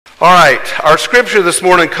All right, our scripture this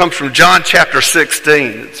morning comes from John chapter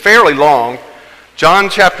 16. It's fairly long. John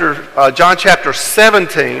chapter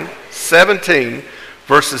 17,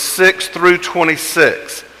 verses 6 through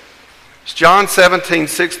 26. It's John 17,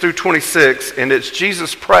 6 through 26, and it's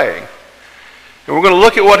Jesus praying. And we're going to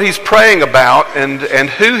look at what he's praying about and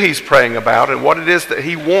who he's praying about and what it is that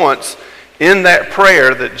he wants in that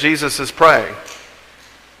prayer that Jesus is praying.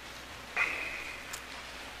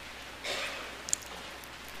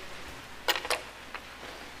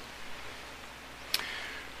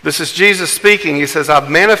 This is Jesus speaking. He says, I've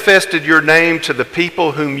manifested your name to the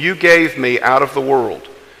people whom you gave me out of the world.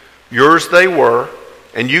 Yours they were,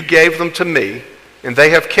 and you gave them to me, and they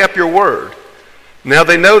have kept your word. Now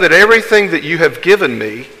they know that everything that you have given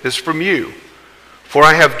me is from you. For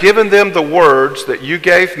I have given them the words that you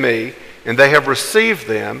gave me, and they have received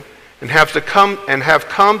them, and have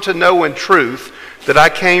come to know in truth that I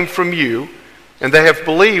came from you, and they have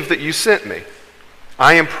believed that you sent me.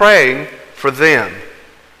 I am praying for them.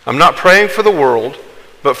 I'm not praying for the world,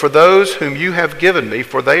 but for those whom you have given me,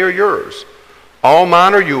 for they are yours. All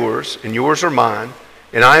mine are yours, and yours are mine,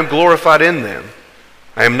 and I am glorified in them.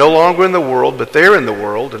 I am no longer in the world, but they're in the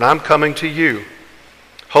world, and I'm coming to you.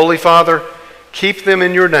 Holy Father, keep them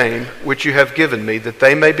in your name, which you have given me, that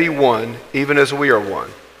they may be one, even as we are one.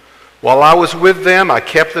 While I was with them, I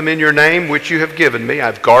kept them in your name, which you have given me.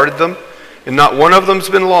 I've guarded them, and not one of them's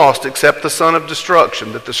been lost except the son of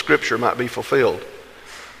destruction, that the scripture might be fulfilled.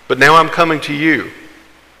 But now I'm coming to you.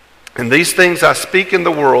 And these things I speak in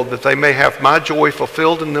the world, that they may have my joy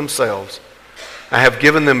fulfilled in themselves. I have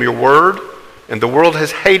given them your word, and the world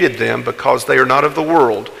has hated them because they are not of the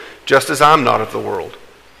world, just as I'm not of the world.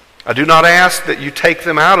 I do not ask that you take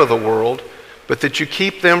them out of the world, but that you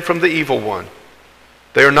keep them from the evil one.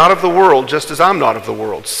 They are not of the world, just as I'm not of the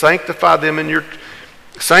world. Sanctify them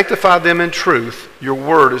in truth. Your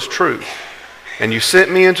word is truth. And you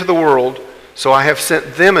sent me into the world, so I have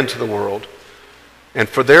sent them into the world, and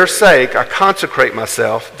for their sake I consecrate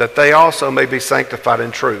myself, that they also may be sanctified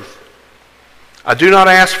in truth. I do not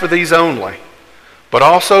ask for these only, but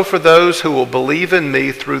also for those who will believe in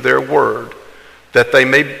me through their word, that they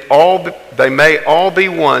may all be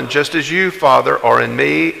one, just as you, Father, are in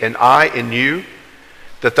me and I in you,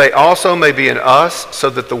 that they also may be in us, so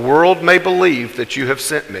that the world may believe that you have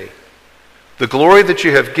sent me. The glory that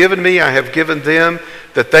you have given me, I have given them,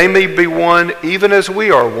 that they may be one, even as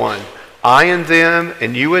we are one, I and them,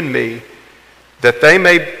 and you and me, that they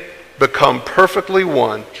may become perfectly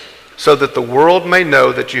one, so that the world may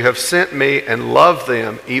know that you have sent me and loved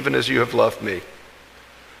them, even as you have loved me.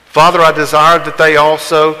 Father, I desire that they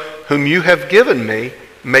also, whom you have given me,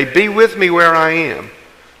 may be with me where I am,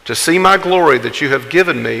 to see my glory that you have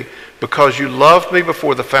given me, because you loved me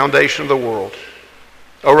before the foundation of the world.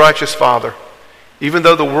 O righteous Father, even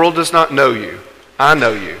though the world does not know you, I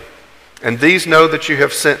know you, and these know that you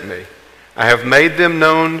have sent me. I have made them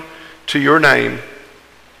known to your name.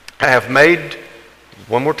 I made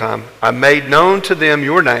known to them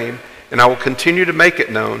your name, and I will continue to make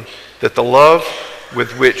it known, that the love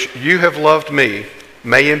with which you have loved me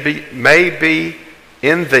may be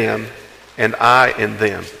in them, and I in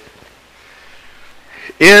them.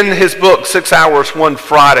 In his book, 6 Hours, One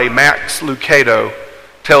Friday, Max Lucado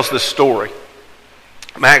tells this story.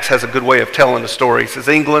 Max has a good way of telling the story. He says,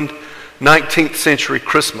 England, 19th century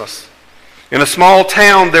Christmas. In a small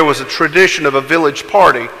town, there was a tradition of a village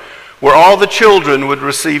party where all the children would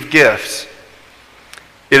receive gifts.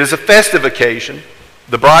 It is a festive occasion.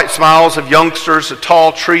 The bright smiles of youngsters, a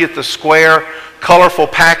tall tree at the square, colorful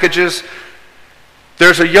packages.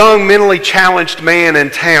 There's a young, mentally challenged man in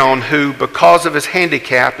town who, because of his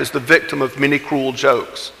handicap, is the victim of many cruel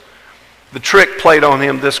jokes. The trick played on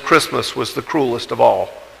him this Christmas was the cruelest of all.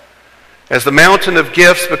 As the mountain of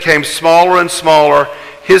gifts became smaller and smaller,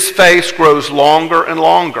 his face grows longer and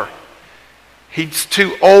longer. He's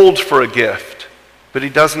too old for a gift, but he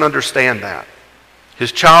doesn't understand that.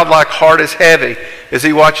 His childlike heart is heavy as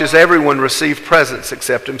he watches everyone receive presents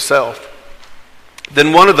except himself.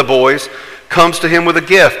 Then one of the boys comes to him with a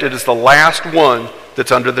gift. It is the last one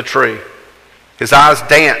that's under the tree. His eyes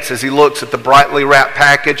dance as he looks at the brightly wrapped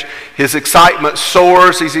package. His excitement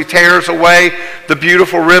soars as he tears away the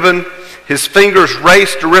beautiful ribbon. His fingers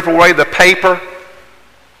race to rip away the paper.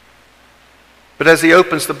 But as he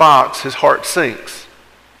opens the box, his heart sinks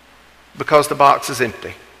because the box is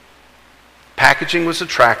empty. Packaging was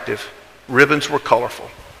attractive. Ribbons were colorful.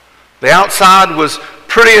 The outside was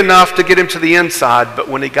pretty enough to get him to the inside, but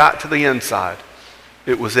when he got to the inside,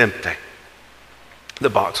 it was empty. The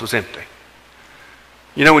box was empty.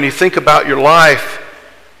 You know, when you think about your life,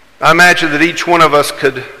 I imagine that each one of us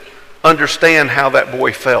could understand how that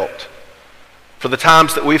boy felt. For the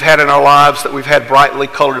times that we've had in our lives that we've had brightly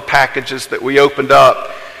colored packages that we opened up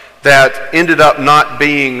that ended up not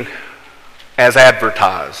being as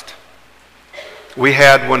advertised. We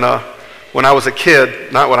had when I was a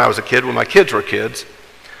kid, not when I was a kid, when my kids were kids,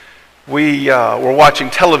 we were watching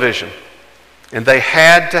television, and they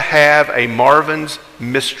had to have a Marvin's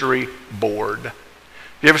Mystery Board.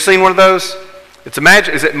 You ever seen one of those? It's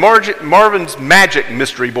a Marvin's Magic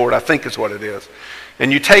Mystery Board, I think is what it is.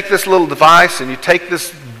 And you take this little device and you take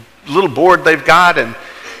this little board they've got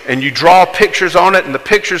and you draw pictures on it, and the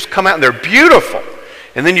pictures come out and they're beautiful.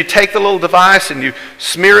 And then you take the little device and you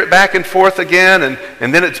smear it back and forth again,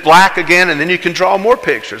 and then it's black again, and then you can draw more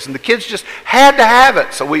pictures. And the kids just had to have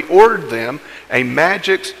it. So we ordered them a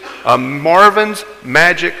Marvin's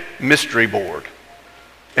Magic Mystery Board.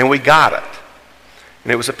 And we got it.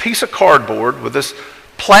 And it was a piece of cardboard with this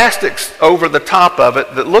plastic over the top of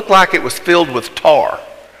it that looked like it was filled with tar.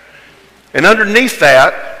 And underneath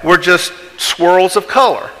that were just swirls of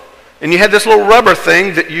color. And you had this little rubber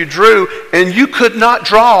thing that you drew, and you could not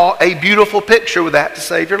draw a beautiful picture with that to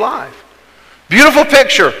save your life. Beautiful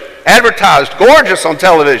picture, advertised, gorgeous on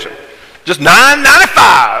television. Just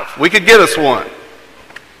 $9.95. We could get us one.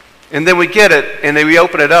 And then we get it, and then we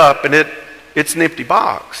open it up, and it's an empty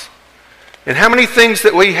box. And how many things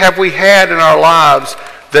that we had in our lives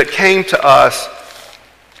that came to us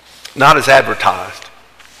not as advertised?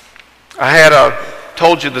 I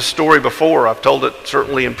told you the story before. I've told it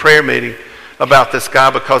certainly in prayer meeting about this guy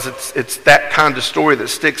because it's that kind of story that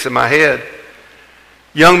sticks in my head.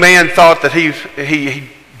 Young man thought that he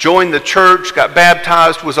joined the church, got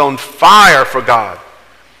baptized, was on fire for God.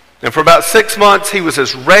 And for about 6 months, he was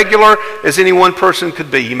as regular as any one person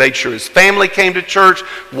could be. He made sure his family came to church,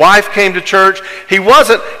 wife came to church. He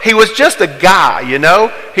was just a guy, you know.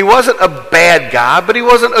 He wasn't a bad guy, but he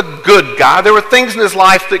wasn't a good guy. There were things in his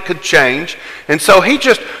life that could change. And so he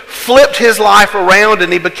just flipped his life around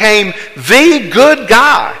and he became the good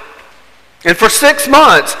guy. And for 6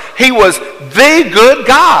 months, he was the good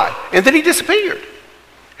guy. And then he disappeared.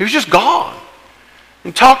 He was just gone.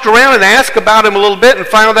 And talked around and asked about him a little bit and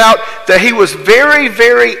found out that he was very,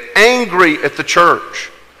 very angry at the church.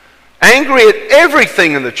 Angry at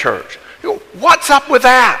everything in the church. You know, what's up with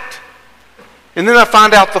that? And then I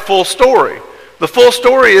find out the full story. The full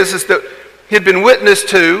story is that he'd been witnessed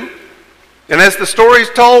to, and as the story is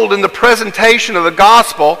told in the presentation of the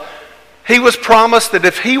gospel, he was promised that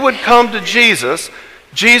if he would come to Jesus,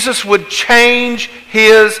 Jesus would change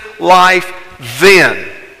his life then.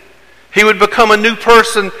 He would become a new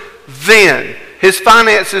person then. His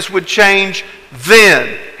finances would change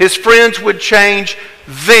then. His friends would change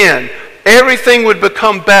then. Everything would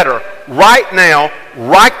become better. Right now,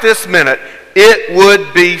 right this minute, it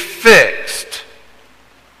would be fixed.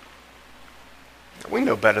 We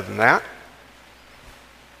know better than that.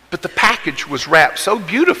 But the package was wrapped so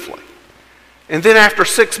beautifully. And then after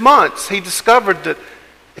 6 months, he discovered that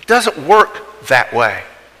it doesn't work that way.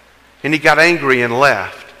 And he got angry and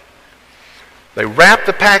left. They wrapped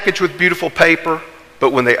the package with beautiful paper,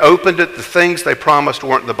 but when they opened it, the things they promised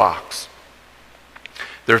weren't in the box.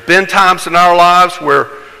 There have been times in our lives where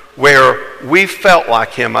we felt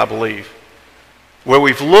like him, I believe, where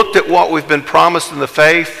we've looked at what we've been promised in the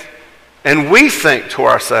faith, and we think to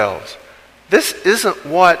ourselves, this isn't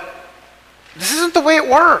the way it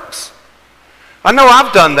works. I know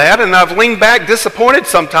I've done that, and I've leaned back disappointed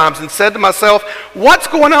sometimes and said to myself, what's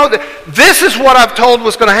going on? This is what I've told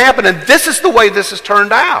was going to happen, and this is the way this has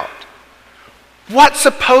turned out. What's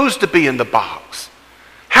supposed to be in the box?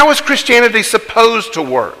 How is Christianity supposed to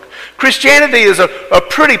work? Christianity is a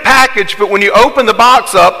pretty package, but when you open the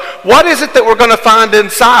box up, what is it that we're going to find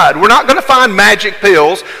inside? We're not going to find magic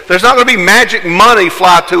pills. There's not going to be magic money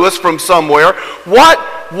fly to us from somewhere.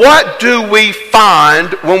 What do we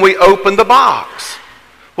find when we open the box?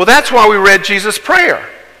 Well, that's why we read Jesus' prayer.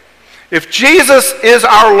 If Jesus is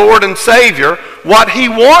our Lord and Savior, what he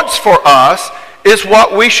wants for us is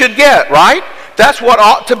what we should get, right? That's what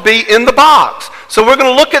ought to be in the box. So we're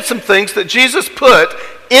going to look at some things that Jesus put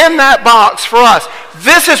in that box for us.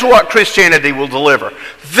 This is what Christianity will deliver.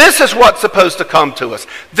 This is what's supposed to come to us.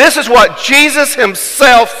 This is what Jesus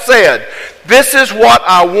himself said. This is what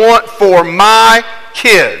I want for my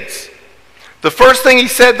kids. The first thing he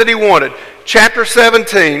said that he wanted, chapter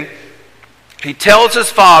 17, he tells his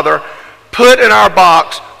father, put in our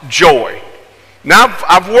box joy. Now,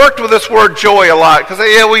 I've worked with this word joy a lot because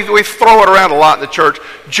we throw it around a lot in the church.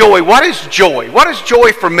 Joy. What is joy? What is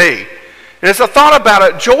joy for me? And as I thought about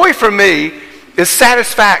it, joy for me is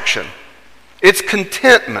satisfaction. It's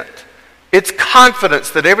contentment. It's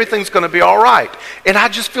confidence that everything's going to be all right. And I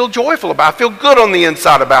just feel joyful about it. I feel good on the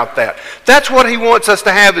inside about that. That's what he wants us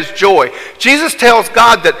to have, is joy. Jesus tells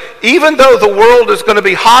God that even though the world is going to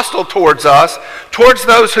be hostile towards us, towards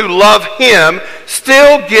those who love him,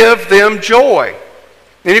 still give them joy.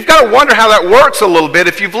 And you've got to wonder how that works a little bit.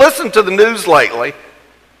 If you've listened to the news lately,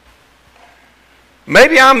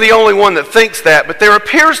 maybe I'm the only one that thinks that, but there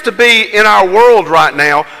appears to be in our world right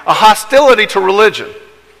now a hostility to religion.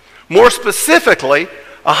 More specifically,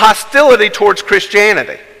 a hostility towards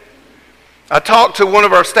Christianity. I talked to one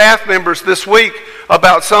of our staff members this week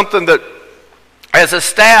about something that, as a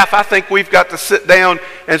staff, I think we've got to sit down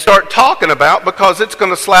and start talking about, because it's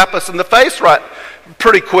going to slap us in the face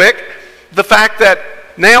pretty quick. The fact that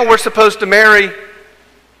now we're supposed to marry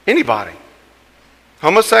anybody.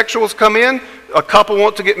 Homosexuals come in, a couple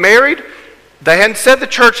want to get married. They hadn't said the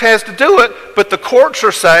church has to do it, but the courts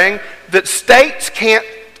are saying that states can't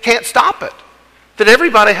stop it, that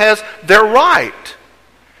everybody has their right.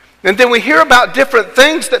 And then we hear about different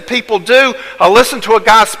things that people do. I listened to a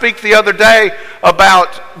guy speak the other day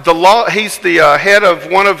about the law. He's the head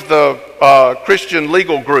of one of the Christian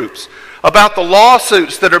legal groups, about the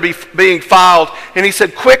lawsuits that are being filed. And he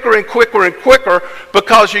said quicker and quicker and quicker,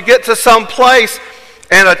 because you get to some place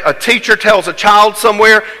and a teacher tells a child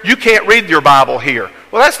somewhere, you can't read your Bible here.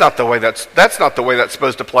 Well, that's not the way that's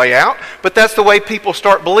supposed to play out, but that's the way people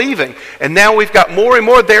start believing. And now we've got more and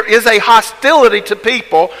more. There is a hostility to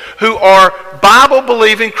people who are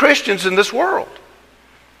Bible-believing Christians in this world.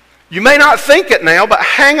 You may not think it now, but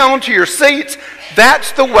hang on to your seats.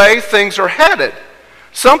 That's the way things are headed.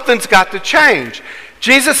 Something's got to change.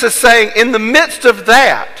 Jesus is saying in the midst of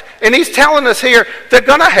that, and he's telling us here, they're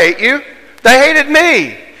going to hate you. They hated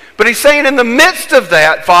me. But he's saying in the midst of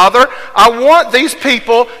that, Father, I want these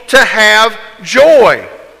people to have joy.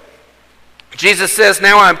 Jesus says,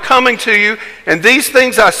 now I'm coming to you, and these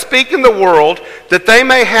things I speak in the world, that they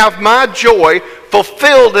may have my joy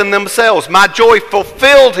fulfilled in themselves. My joy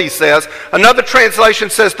fulfilled, he says. Another translation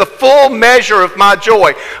says, the full measure of my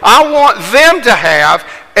joy. I want them to have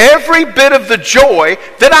every bit of the joy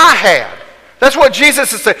that I had. That's what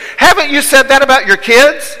Jesus is saying. Haven't you said that about your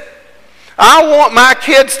kids? I want my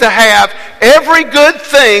kids to have every good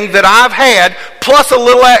thing that I've had, plus a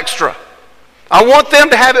little extra. I want them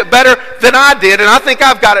to have it better than I did, and I think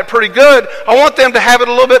I've got it pretty good. I want them to have it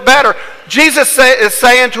a little bit better. Jesus is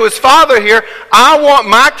saying to his Father here, I want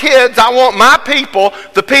my kids, I want my people,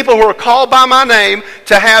 the people who are called by my name,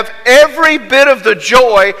 to have every bit of the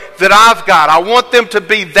joy that I've got. I want them to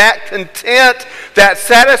be that content, that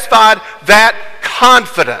satisfied, that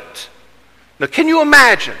confident. Now, can you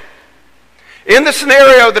imagine? In the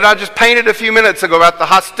scenario that I just painted a few minutes ago about the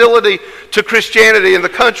hostility to Christianity in the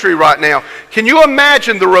country right now, can you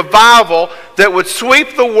imagine the revival that would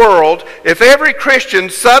sweep the world if every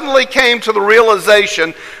Christian suddenly came to the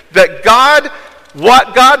realization that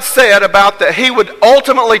what God said about that he would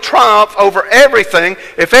ultimately triumph over everything,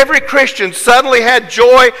 if every Christian suddenly had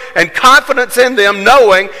joy and confidence in them,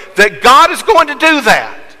 knowing that God is going to do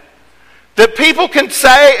that? That people can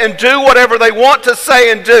say and do whatever they want to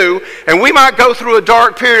say and do, and we might go through a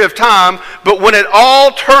dark period of time, but when it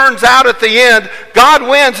all turns out at the end, God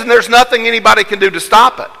wins and there's nothing anybody can do to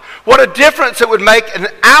stop it. What a difference it would make in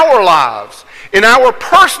our lives, in our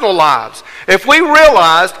personal lives, if we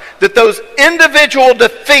realized that those individual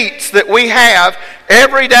defeats that we have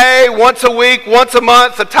every day, once a week, once a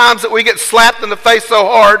month, the times that we get slapped in the face so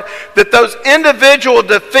hard, that those individual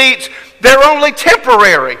defeats, they're only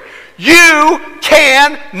temporary. You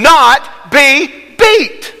cannot be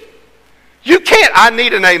beat. You can't. I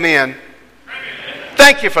need an amen.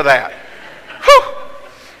 Thank you for that. Whew.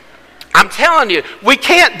 I'm telling you, we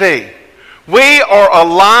can't be. We are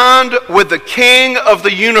aligned with the King of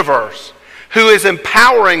the universe who is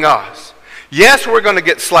empowering us. Yes, we're going to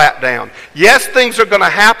get slapped down. Yes, things are going to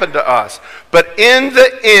happen to us. But in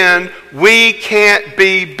the end, we can't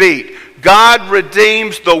be beat. God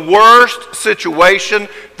redeems the worst situation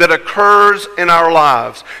that occurs in our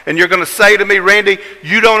lives. And you're going to say to me, Randy,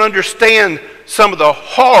 you don't understand some of the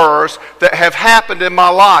horrors that have happened in my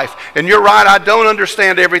life. And you're right, I don't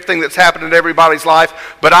understand everything that's happened in everybody's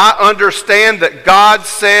life, but I understand that God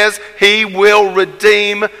says he will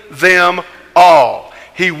redeem them all.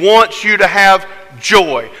 He wants you to have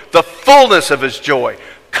joy, the fullness of his joy,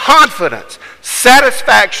 confidence,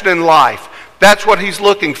 satisfaction in life. That's what he's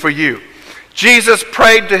looking for you. Jesus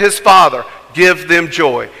prayed to his Father, give them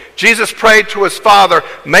joy. Jesus prayed to his Father,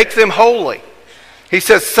 make them holy. He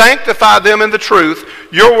says, sanctify them in the truth.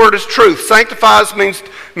 Your word is truth. Sanctify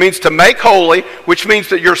means to make holy, which means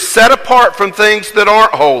that you're set apart from things that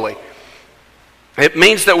aren't holy. It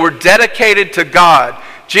means that we're dedicated to God.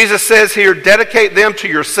 Jesus says here, dedicate them to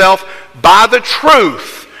yourself by the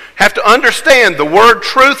truth. Have to understand the word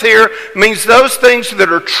truth here means those things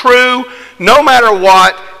that are true no matter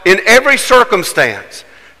what, in every circumstance.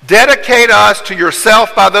 Dedicate us to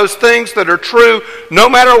yourself by those things that are true no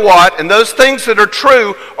matter what, and those things that are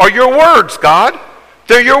true are your words, God.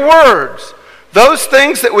 They're your words. Those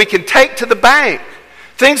things that we can take to the bank.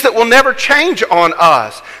 Things that will never change on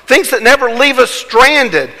us. Things that never leave us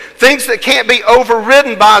stranded. Things that can't be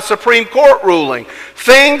overridden by a Supreme Court ruling.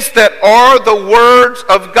 Things that are the words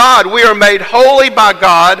of God. We are made holy by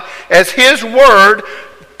God as His Word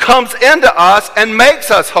comes into us and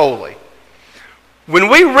makes us holy. When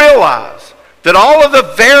we realize that all of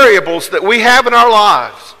the variables that we have in our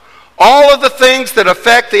lives, all of the things that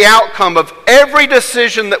affect the outcome of every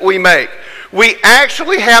decision that we make, we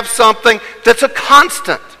actually have something that's a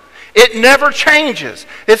constant. It never changes.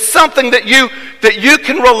 It's something that you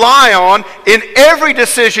can rely on in every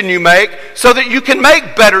decision you make so that you can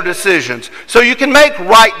make better decisions, so you can make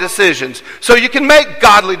right decisions, so you can make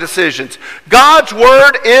godly decisions. God's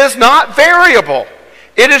Word is not variable.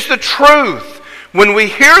 It is the truth. When we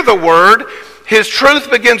hear the Word, His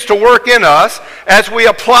truth begins to work in us. As we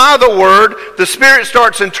apply the Word, the Spirit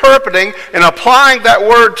starts interpreting and applying that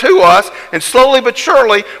Word to us, and slowly but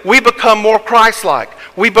surely, we become more Christ-like.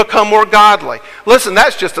 We become more godly. Listen,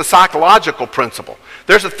 that's just a psychological principle.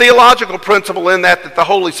 There's a theological principle in that the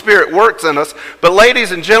Holy Spirit works in us. But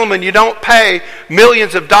ladies and gentlemen, you don't pay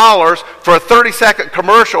millions of dollars for a 30-second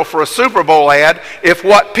commercial for a Super Bowl ad if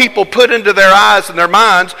what people put into their eyes and their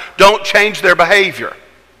minds don't change their behavior.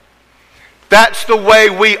 That's the way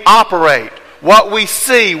we operate. What we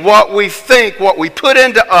see, what we think, what we put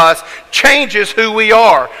into us changes who we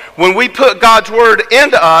are. When we put God's Word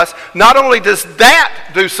into us, not only does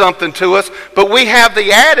that do something to us, but we have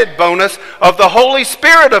the added bonus of the Holy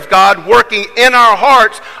Spirit of God working in our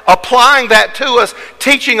hearts, applying that to us,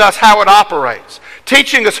 teaching us how it operates,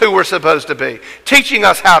 teaching us who we're supposed to be, teaching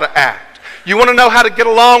us how to act. You want to know how to get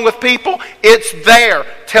along with people? It's there.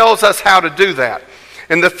 Tells us how to do that.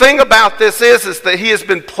 And the thing about this is that He has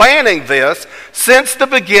been planning this since the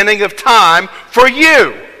beginning of time for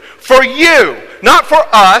you. For you. Not for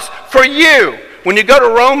us, for you. When you go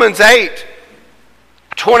to Romans 8,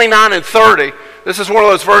 29 and 30, this is one of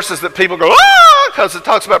those verses that people go, because it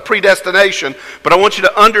talks about predestination. But I want you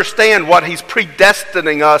to understand what He's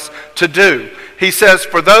predestining us to do. He says,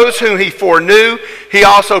 for those whom He foreknew, He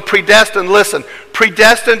also predestined, listen,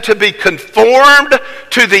 predestined to be conformed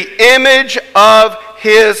to the image of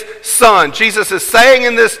His Son. Jesus is saying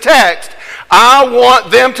in this text, I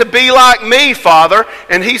want them to be like me, Father.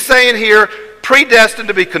 And He's saying here, predestined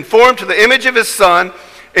to be conformed to the image of His Son,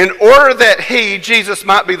 in order that He, Jesus,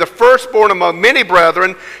 might be the firstborn among many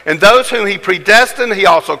brethren. And those whom He predestined, He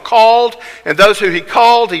also called. And those whom He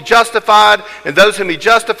called, He justified. And those whom He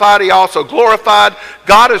justified, He also glorified.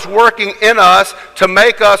 God is working in us to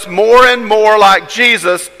make us more and more like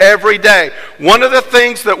Jesus every day. One of the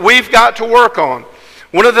things that we've got to work on,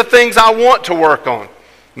 one of the things I want to work on,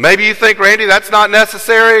 maybe you think, Randy, that's not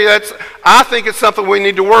necessary. I think it's something we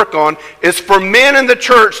need to work on, is for men in the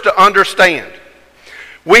church to understand.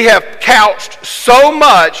 We have couched so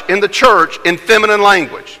much in the church in feminine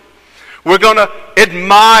language. We're going to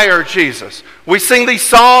admire Jesus. We sing these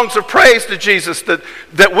songs of praise to Jesus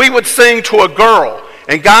that we would sing to a girl.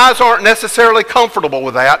 And guys aren't necessarily comfortable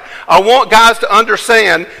with that. I want guys to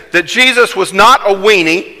understand that Jesus was not a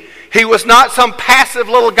weenie. He was not some passive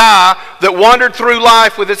little guy that wandered through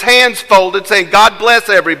life with his hands folded saying, God bless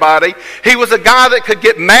everybody. He was a guy that could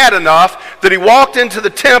get mad enough that he walked into the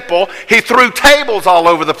temple. He threw tables all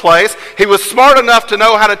over the place. He was smart enough to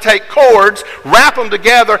know how to take cords, wrap them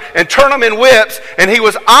together, and turn them in whips. And he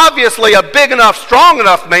was obviously a big enough, strong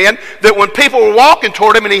enough man that when people were walking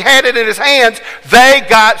toward him and he had it in his hands, they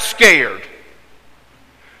got scared.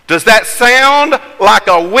 Does that sound like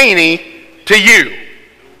a weenie to you?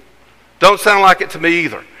 Don't sound like it to me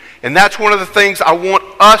either. And that's one of the things I want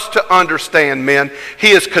us to understand, men.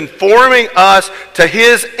 He is conforming us to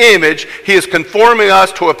His image. He is conforming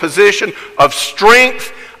us to a position of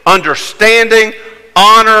strength, understanding,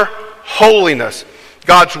 honor, holiness.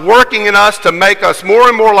 God's working in us to make us more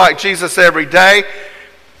and more like Jesus every day.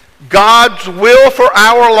 God's will for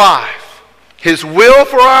our life, His will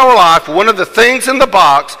for our life, one of the things in the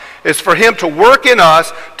box is for Him to work in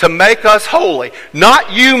us to make us holy.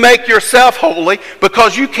 Not you make yourself holy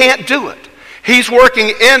because you can't do it. He's working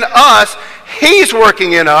in us He's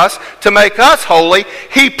working in us to make us holy.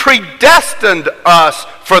 He predestined us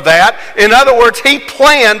for that. In other words, He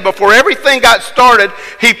planned before everything got started.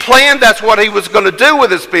 He planned that's what He was going to do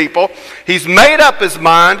with His people. He's made up His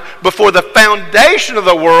mind before the foundation of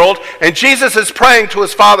the world. And Jesus is praying to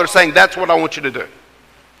His Father saying, that's what I want you to do.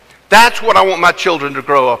 That's what I want my children to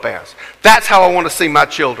grow up as. That's how I want to see my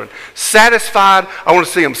children. Satisfied. I want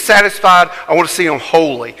to see them satisfied. I want to see them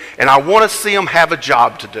holy. And I want to see them have a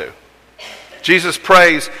job to do. Jesus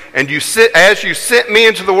prays, and as you sent me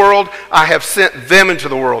into the world, I have sent them into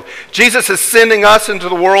the world. Jesus is sending us into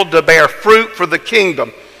the world to bear fruit for the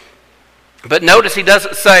kingdom. But notice He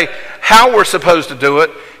doesn't say how we're supposed to do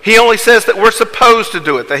it. He only says that we're supposed to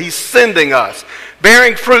do it, that He's sending us.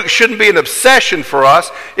 Bearing fruit shouldn't be an obsession for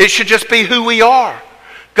us. It should just be who we are.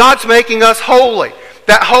 God's making us holy.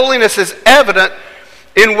 That holiness is evident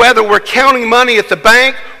in whether we're counting money at the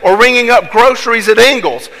bank or ringing up groceries at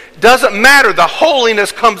Ingles. Doesn't matter. The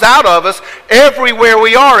holiness comes out of us everywhere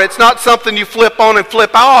we are. It's not something you flip on and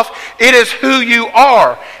flip off. It is who you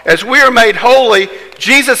are. As we are made holy,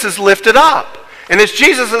 Jesus is lifted up. And as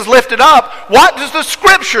Jesus is lifted up, what does the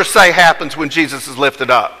Scripture say happens when Jesus is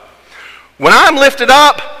lifted up? When I'm lifted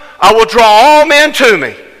up, I will draw all men to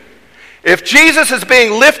me. If Jesus is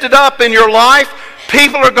being lifted up in your life,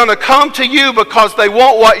 people are going to come to you because they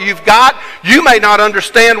want what you've got. You may not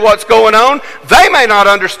understand what's going on. They may not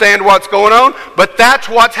understand what's going on, but that's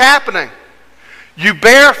what's happening. You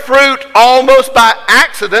bear fruit almost by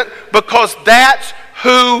accident because that's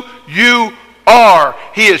who you are.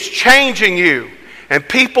 He is changing you, and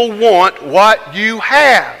people want what you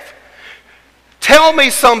have. Tell me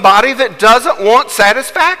somebody that doesn't want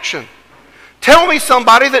satisfaction. Tell me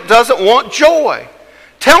somebody that doesn't want joy.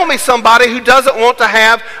 Tell me somebody who doesn't want to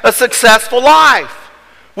have a successful life.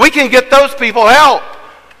 We can get those people help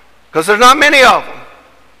because there's not many of them.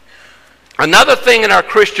 Another thing in our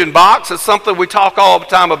Christian box is something we talk all the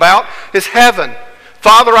time about is heaven.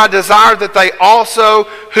 Father, I desire that they also,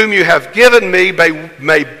 whom you have given me,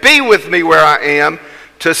 may be with me where I am,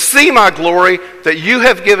 to see my glory that you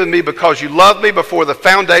have given me because you loved me before the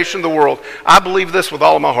foundation of the world. I believe this with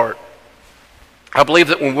all of my heart. I believe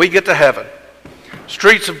that when we get to heaven,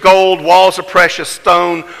 streets of gold, walls of precious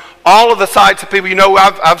stone, all of the sights of people. You know,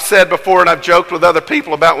 I've said before and I've joked with other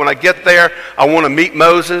people about when I get there, I want to meet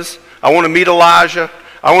Moses. I want to meet Elijah.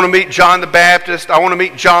 I want to meet John the Baptist. I want to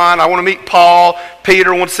meet John. I want to meet Paul,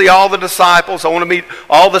 Peter. I want to see all the disciples. I want to meet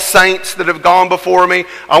all the saints that have gone before me.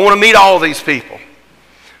 I want to meet all these people.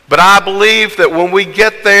 But I believe that when we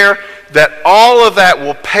get there, that all of that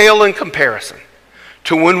will pale in comparison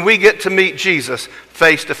to when we get to meet Jesus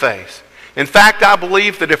face to face. In fact, I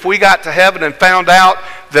believe that if we got to heaven and found out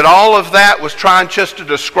that all of that was trying just to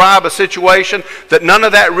describe a situation, that none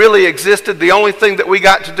of that really existed, the only thing that we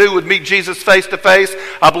got to do would meet Jesus face to face,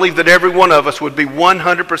 I believe that every one of us would be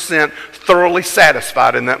 100% thoroughly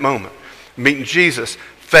satisfied in that moment, meeting Jesus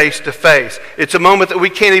face to face. It's a moment that we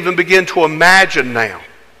can't even begin to imagine now.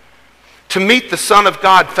 To meet the Son of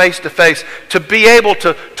God face to face, to be able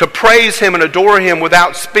to praise Him and adore Him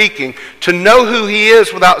without speaking, to know who He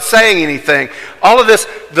is without saying anything. All of this,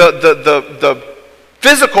 the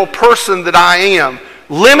physical person that I am,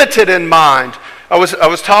 limited in mind. I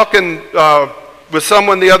was talking with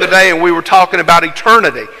someone the other day, and we were talking about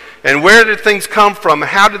eternity. And where did things come from? And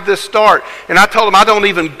how did this start? And I told him I don't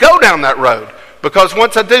even go down that road. Because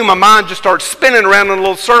once I do, my mind just starts spinning around in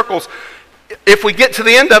little circles. If we get to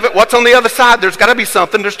the end of it, what's on the other side? There's got to be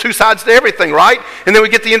something. There's two sides to everything, right? And then we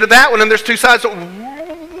get to the end of that one, and there's two sides.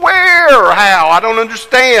 Where? How? I don't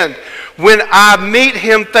understand. When I meet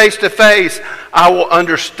Him face to face, I will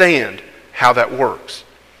understand how that works.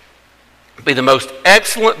 It'll be the most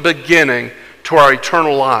excellent beginning to our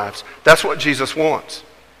eternal lives. That's what Jesus wants.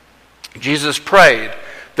 Jesus prayed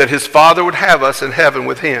that His Father would have us in heaven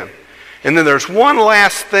with Him. And then there's one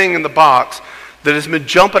last thing in the box that has been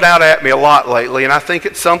jumping out at me a lot lately, and I think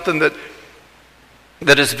it's something that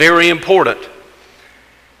is very important.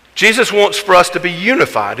 Jesus wants for us to be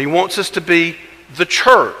unified. He wants us to be the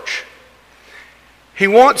church. He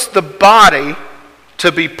wants the body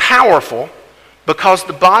to be powerful because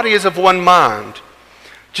the body is of one mind.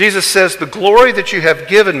 Jesus says, the glory that you have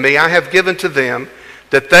given me, I have given to them,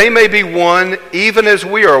 that they may be one even as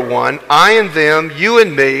we are one, I and them, you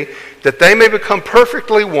and me, that they may become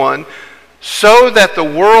perfectly one, so that the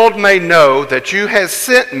world may know that you have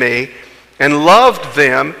sent me and loved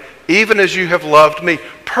them even as you have loved me.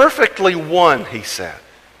 Perfectly one, He said.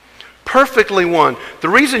 Perfectly one. The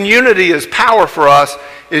reason unity is power for us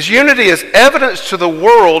is unity is evidence to the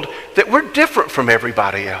world that we're different from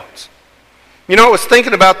everybody else. You know, I was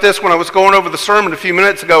thinking about this when I was going over the sermon a few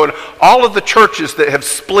minutes ago, and all of the churches that have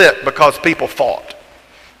split because people fought.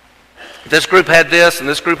 This group had this, and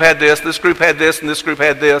this group had this group had this, and this group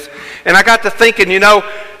had this. And I got to thinking, you know,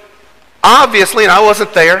 obviously, and I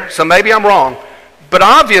wasn't there, so maybe I'm wrong, but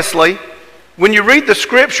obviously, when you read the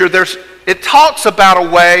Scripture, it talks about a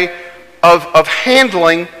way of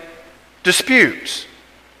handling disputes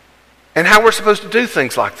and how we're supposed to do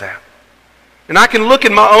things like that. And I can look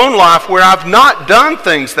in my own life where I've not done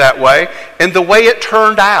things that way and the way it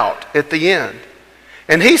turned out at the end.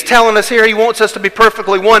 And he's telling us here he wants us to be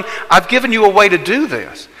perfectly one. I've given you a way to do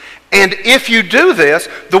this. And if you do this,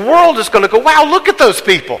 the world is going to go, wow, look at those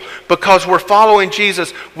people. Because we're following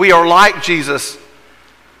Jesus. We are like Jesus.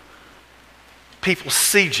 People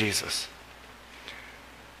see Jesus.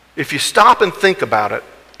 If you stop and think about it,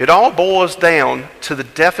 it all boils down to the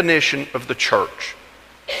definition of the church.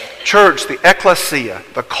 Church, the ecclesia,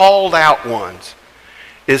 the called out ones,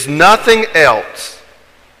 is nothing else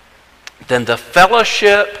than the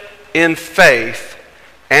fellowship in faith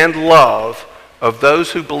and love of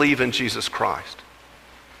those who believe in Jesus Christ.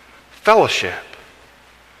 Fellowship.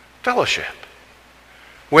 Fellowship.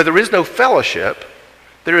 Where there is no fellowship,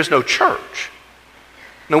 there is no church.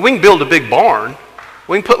 Now, we can build a big barn.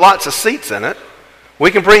 We can put lots of seats in it. We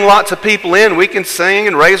can bring lots of people in. We can sing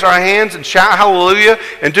and raise our hands and shout hallelujah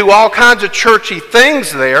and do all kinds of churchy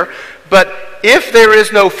things there. But if there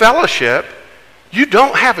is no fellowship, you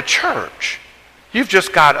don't have a church. You've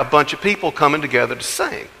just got a bunch of people coming together to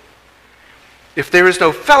sing. If there is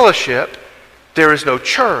no fellowship, there is no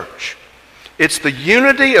church. It's the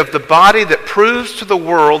unity of the body that proves to the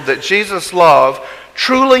world that Jesus' love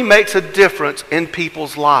truly makes a difference in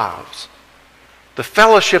people's lives. The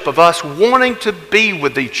fellowship of us wanting to be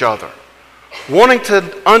with each other, wanting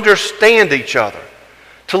to understand each other,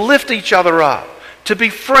 to lift each other up, to be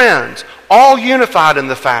friends, all unified in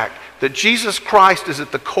the fact that Jesus Christ is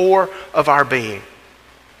at the core of our being.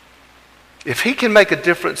 If he can make a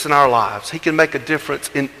difference in our lives, he can make a difference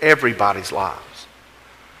in everybody's lives.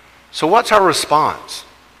 So what's our response?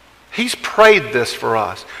 He's prayed this for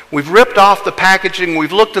us. We've ripped off the packaging,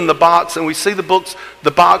 we've looked in the box, and we see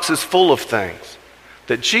the box is full of things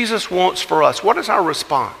that Jesus wants for us. What is our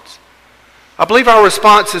response? I believe our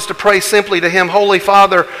response is to pray simply to him, Holy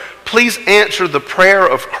Father, please answer the prayer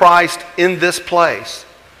of Christ in this place.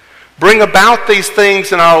 Bring about these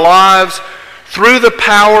things in our lives through the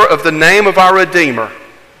power of the name of our Redeemer,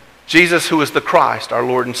 Jesus, who is the Christ, our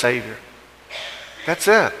Lord and Savior. That's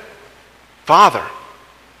it. Father,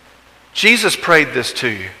 Jesus prayed this to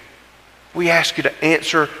you. We ask you to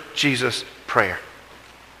answer Jesus' prayer.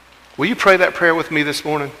 Will you pray that prayer with me this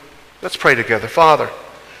morning? Let's pray together. Father,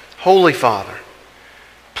 Holy Father,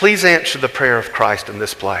 please answer the prayer of Christ in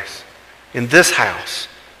this place, in this house,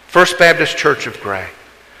 First Baptist Church of Gray.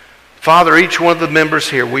 Father, each one of the members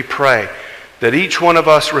here, we pray that each one of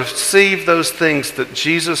us receive those things that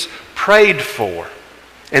Jesus prayed for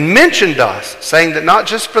and mentioned us, saying that not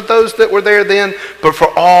just for those that were there then, but for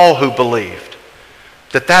all who believed.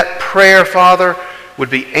 That prayer, Father, would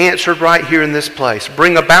be answered right here in this place.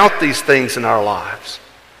 Bring about these things in our lives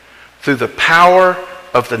through the power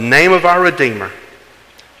of the name of our Redeemer,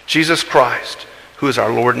 Jesus Christ, who is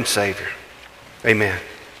our Lord and Savior. Amen.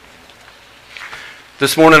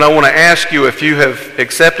 This morning I want to ask you, if you have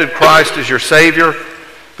accepted Christ as your Savior,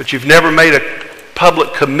 but you've never made a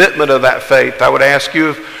public commitment of that faith, I would ask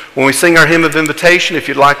you, when we sing our hymn of invitation, if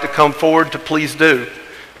you'd like to come forward, to please do.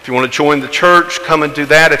 If you want to join the church, come and do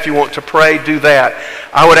that. If you want to pray, do that.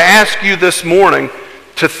 I would ask you this morning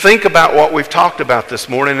to think about what we've talked about this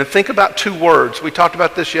morning, and think about two words. We talked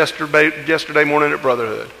about this yesterday morning at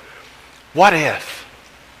Brotherhood. What if?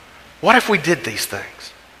 What if we did these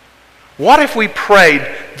things? What if we prayed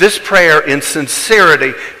this prayer in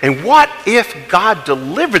sincerity? And what if God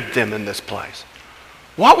delivered them in this place?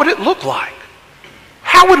 What would it look like?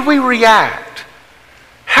 How would we react?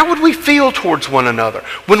 How would we feel towards one another?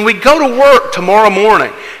 When we go to work tomorrow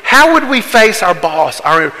morning, how would we face our boss,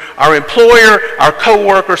 our employer, our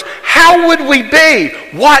co-workers? How would we be?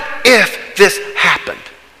 What if this happened?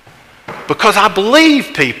 Because I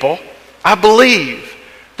believe, people, I believe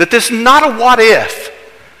that this is not a what if.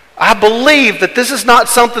 I believe that this is not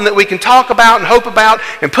something that we can talk about and hope about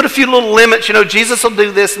and put a few little limits. You know, Jesus will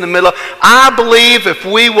do this in the middle of. I believe if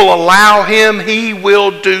we will allow him, he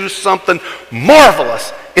will do something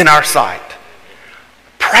marvelous in our sight.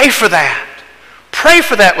 Pray for that. Pray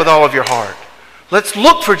for that with all of your heart. Let's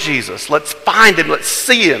look for Jesus. Let's find him. Let's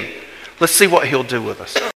see him. Let's see what he'll do with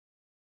us.